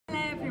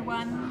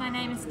everyone, my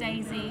name is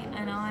Daisy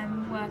and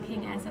I'm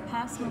working as a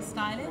personal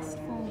stylist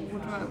for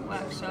Wardrobe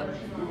Workshop,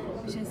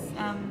 which is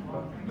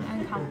my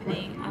own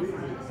company I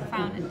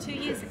founded 2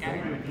 years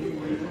ago.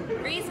 The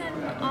reason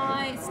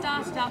I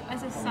started up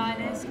as a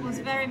stylist was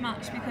very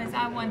much because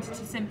I wanted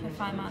to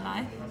simplify my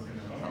life,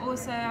 but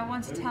also I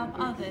wanted to help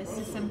others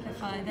to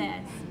simplify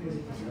theirs.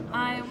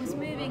 I was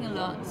moving a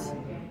lot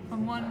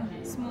from one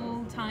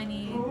small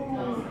tiny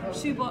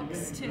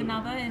shoebox to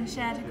another in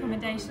shared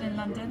accommodation in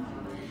London.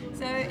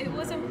 So it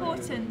was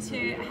important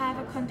to have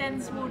a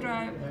condensed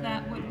wardrobe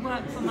that would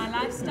work for my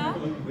lifestyle,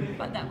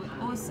 but that would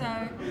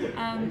also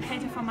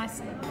cater for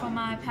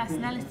my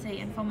personality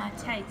and for my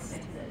taste.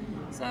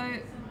 So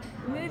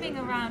moving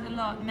around a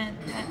lot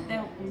meant that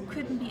there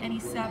couldn't be any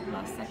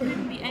surplus, there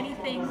couldn't be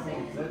anything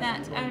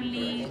that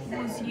only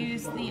was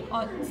used the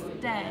odd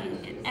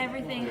day.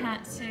 Everything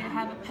had to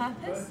have a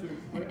purpose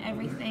and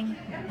everything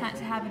had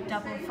to have a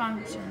double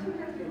function.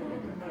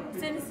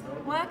 Since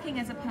working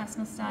as a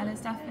personal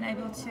stylist, I've been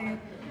able to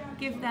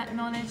give that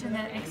knowledge and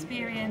that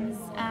experience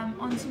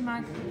onto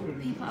my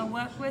people I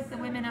work with, the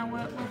women I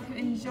work with, who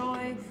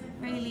enjoy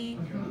really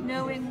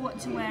knowing what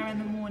to wear in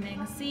the morning,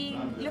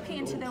 looking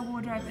into their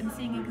wardrobe and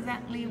seeing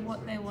exactly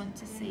what they want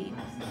to see,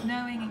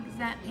 knowing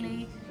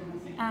exactly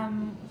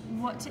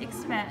what to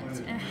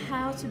expect and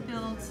how to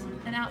build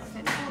an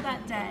outfit for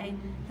that day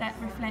that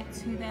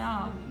reflects who they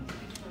are,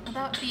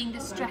 without being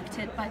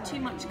distracted by too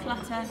much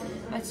clutter,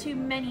 by too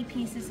many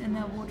pieces in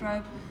their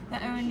wardrobe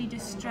that only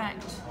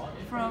distract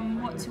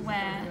from what to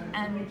wear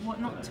and what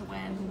not to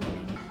wear in the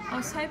morning. I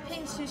was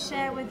hoping to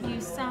share with you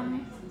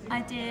some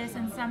ideas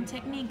and some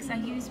techniques I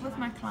use with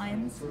my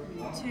clients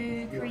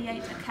to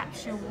create a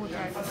capsule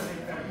wardrobe.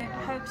 I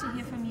hope to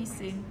hear from you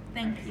soon.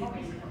 Thank you.